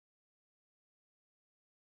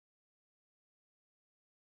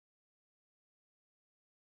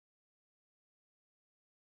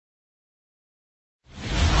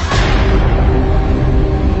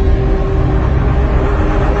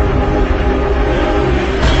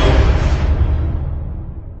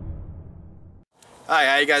Hi,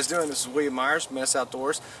 how you guys doing? This is William Myers, Mantis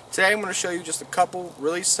Outdoors. Today I'm going to show you just a couple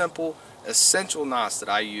really simple, essential knots that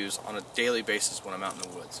I use on a daily basis when I'm out in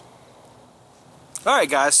the woods. Alright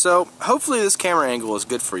guys, so hopefully this camera angle is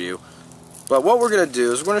good for you. But what we're going to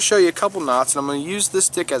do is we're going to show you a couple knots, and I'm going to use this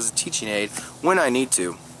stick as a teaching aid when I need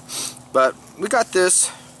to. But we got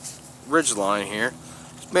this ridge line here.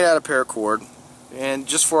 It's made out of paracord, and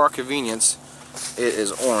just for our convenience, it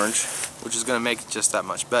is orange, which is going to make it just that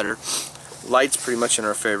much better. Light's pretty much in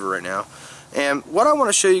our favor right now. And what I want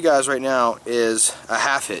to show you guys right now is a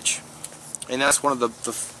half hitch. And that's one of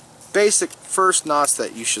the basic first knots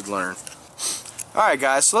that you should learn. Alright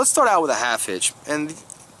guys, so let's start out with a half hitch. And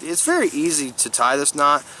it's very easy to tie this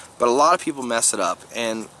knot, but a lot of people mess it up.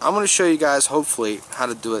 And I'm going to show you guys, hopefully, how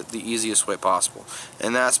to do it the easiest way possible.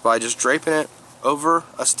 And that's by just draping it over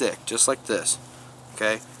a stick, just like this.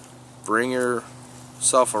 Okay? Bring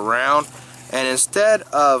yourself around, and instead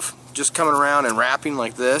of just coming around and wrapping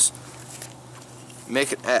like this,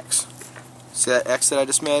 make an X. See that X that I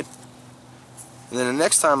just made? And then the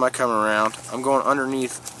next time I come around, I'm going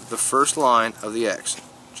underneath the first line of the X,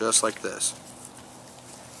 just like this.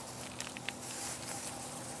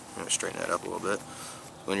 I'm going to straighten that up a little bit.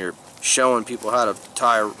 When you're showing people how to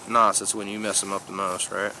tie knots, that's when you mess them up the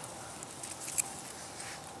most, right?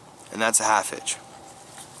 And that's a half hitch.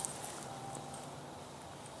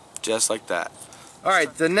 Just like that.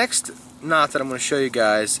 Alright, the next knot that I'm going to show you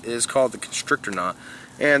guys is called the constrictor knot.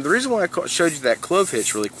 And the reason why I showed you that clove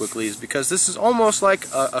hitch really quickly is because this is almost like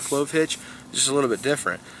a clove hitch, just a little bit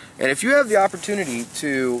different. And if you have the opportunity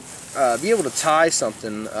to be able to tie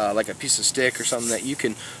something like a piece of stick or something that you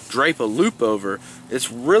can drape a loop over,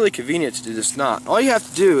 it's really convenient to do this knot. All you have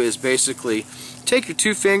to do is basically take your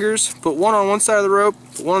two fingers, put one on one side of the rope,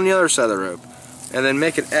 put one on the other side of the rope, and then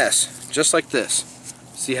make an S, just like this.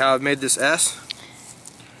 See how I've made this S?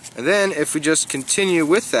 And then if we just continue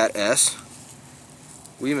with that S,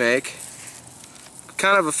 we make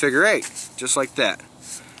kind of a figure eight, just like that.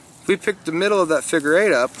 If we pick the middle of that figure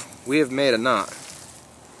eight up, we have made a knot.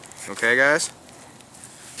 Okay guys?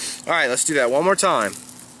 Alright, let's do that one more time.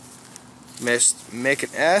 Make an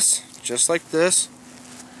S, just like this.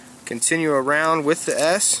 Continue around with the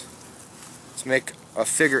S. Let's make a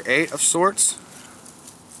figure eight of sorts,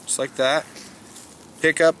 just like that.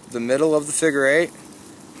 Pick up the middle of the figure eight,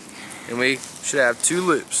 and we should have two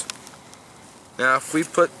loops. Now if we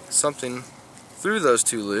put something through those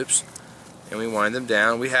two loops and we wind them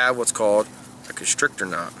down, we have what's called a constrictor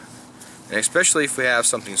knot. And especially if we have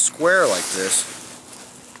something square like this,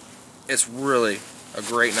 it's really a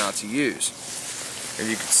great knot to use. And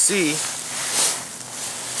you can see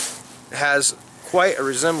it has quite a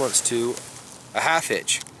resemblance to a half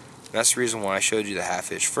hitch. And that's the reason why I showed you the half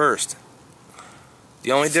hitch first.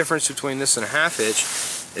 The only difference between this and a half hitch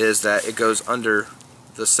is that it goes under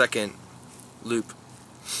the second loop.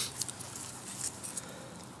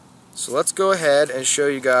 So let's go ahead and show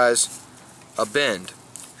you guys a bend.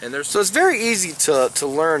 And so it's very easy to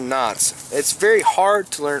learn knots. It's very hard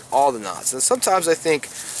to learn all the knots. And sometimes I think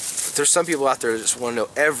there's some people out there that just want to know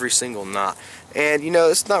every single knot. And you know,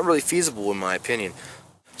 it's not really feasible in my opinion.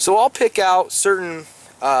 So I'll pick out certain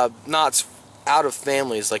knots out of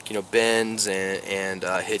families, like, you know, bends and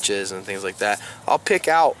hitches and things like that. I'll pick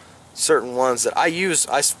out certain ones that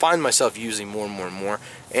I find myself using more and more and more,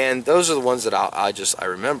 and those are the ones that I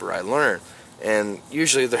remember, I learn, and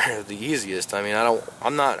usually they're the easiest. I mean,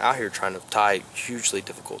 I'm not out here trying to tie hugely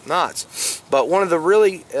difficult knots, but one of the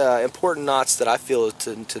really important knots that I feel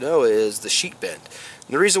to know is the sheet bend.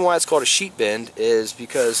 And the reason why it's called a sheet bend is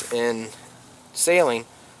because in sailing,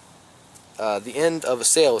 the end of a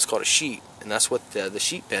sail is called a sheet, and that's what the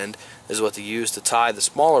sheet bend is what they use to tie the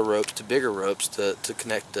smaller ropes to bigger ropes to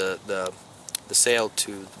connect the sail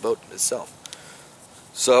to the boat itself.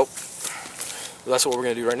 So that's what we're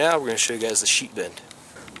going to do right now. We're going to show you guys the sheet bend.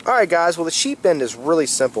 Alright guys, well the sheet bend is really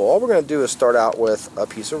simple. All we're going to do is start out with a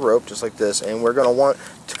piece of rope just like this, and we're going to want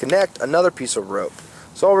to connect another piece of rope.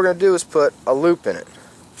 So all we're going to do is put a loop in it.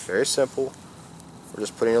 Very simple. We're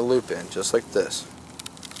just putting a loop in just like this.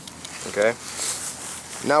 Okay?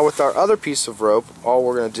 Now with our other piece of rope, all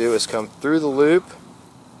we're going to do is come through the loop,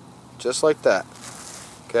 just like that.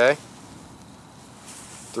 Okay?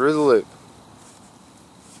 Through the loop.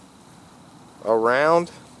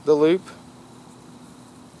 Around the loop.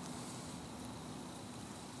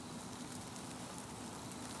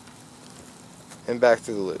 And back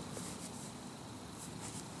through the loop.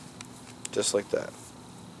 Just like that.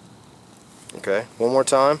 Okay? One more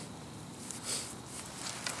time.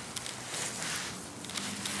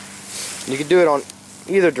 You can do it on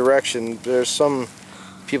either direction. There's some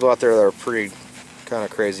people out there that are pretty kind of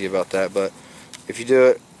crazy about that, but If you do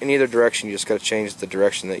it in either direction, you just got to change the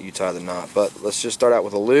direction that you tie the knot. But let's just start out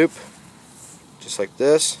with a loop, just like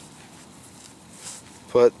this.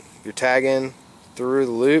 Put your tag in through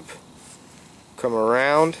the loop, come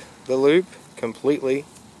around the loop completely.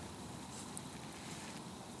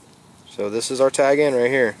 So this is our tag end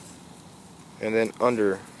right here, and then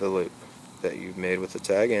under the loop that you've made with the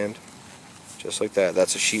tag end, just like that.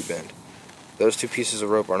 That's a sheet bend. Those two pieces of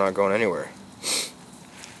rope are not going anywhere.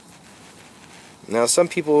 Now some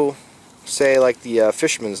people say like the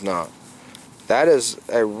fisherman's knot. That is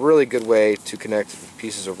a really good way to connect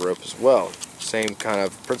pieces of rope as well. Same kind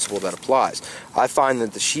of principle that applies. I find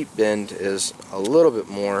that the sheet bend is a little bit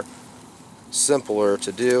more simpler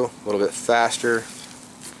to do, a little bit faster.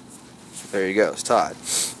 There you go, it's tied.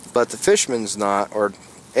 But the fisherman's knot, or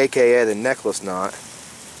aka the necklace knot,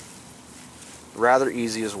 rather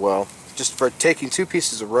easy as well. Just for taking two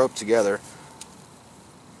pieces of rope together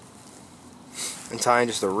and tying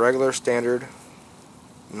just a regular standard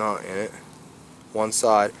knot in it, one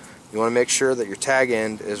side. You want to make sure that your tag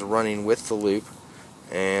end is running with the loop,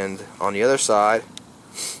 and on the other side,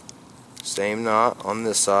 same knot on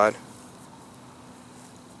this side.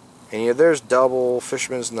 And there's double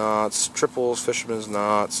fisherman's knots, triples fisherman's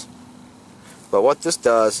knots. But what this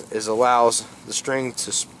does is allows the string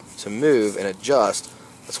to move and adjust.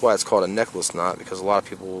 That's why it's called a necklace knot, because a lot of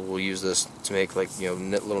people will use this to make, like,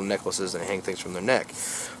 little necklaces and hang things from their neck.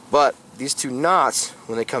 But these two knots,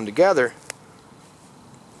 when they come together,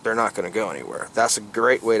 they're not going to go anywhere. That's a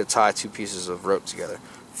great way to tie two pieces of rope together,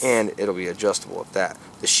 and it'll be adjustable at that.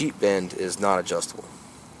 The sheet bend is not adjustable.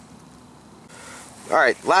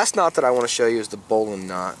 Alright, last knot that I want to show you is the bowline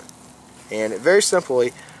knot. And very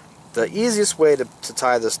simply, the easiest way to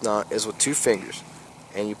tie this knot is with two fingers.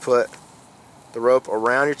 And you put the rope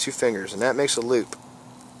around your two fingers, and that makes a loop.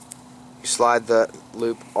 You slide that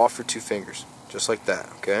loop off your two fingers, just like that,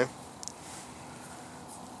 okay?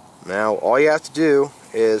 Now, all you have to do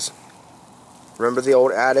is, remember the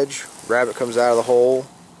old adage, rabbit comes out of the hole,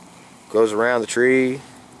 goes around the tree,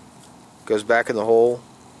 goes back in the hole.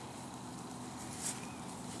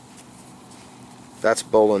 That's a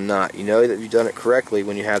bowline knot. You know that you've done it correctly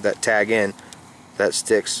when you have that tag in that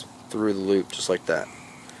sticks through the loop, just like that.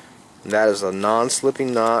 And that is a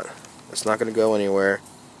non-slipping knot. It's not going to go anywhere.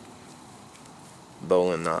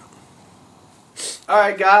 Bowline knot.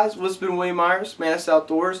 Alright guys, well, it's been William Myers, Mantis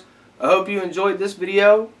Outdoors. I hope you enjoyed this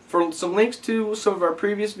video. For some links to some of our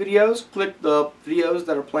previous videos, click the videos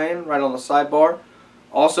that are playing right on the sidebar.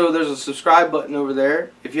 Also, there's a subscribe button over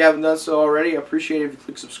there. If you haven't done so already, I appreciate it if you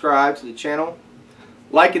click subscribe to the channel.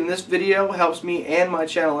 Liking this video helps me and my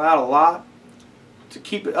channel out a lot. To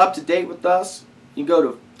keep it up to date with us, you can go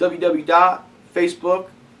to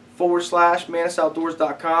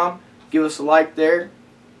www.facebook.com/mantisoutdoors.com. Give us a like there.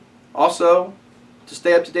 Also, to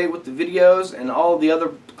stay up to date with the videos and all of the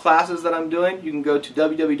other classes that I'm doing, you can go to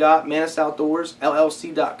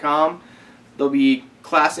www.mantisoutdoorsllc.com. There'll be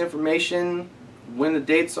class information, when the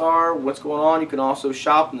dates are, what's going on. You can also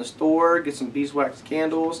shop in the store, get some beeswax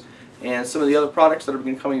candles, and some of the other products that are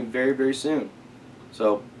going to be coming very, very soon.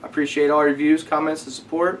 So I appreciate all your views, comments, and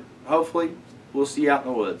support. Hopefully, we'll see you out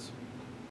in the woods.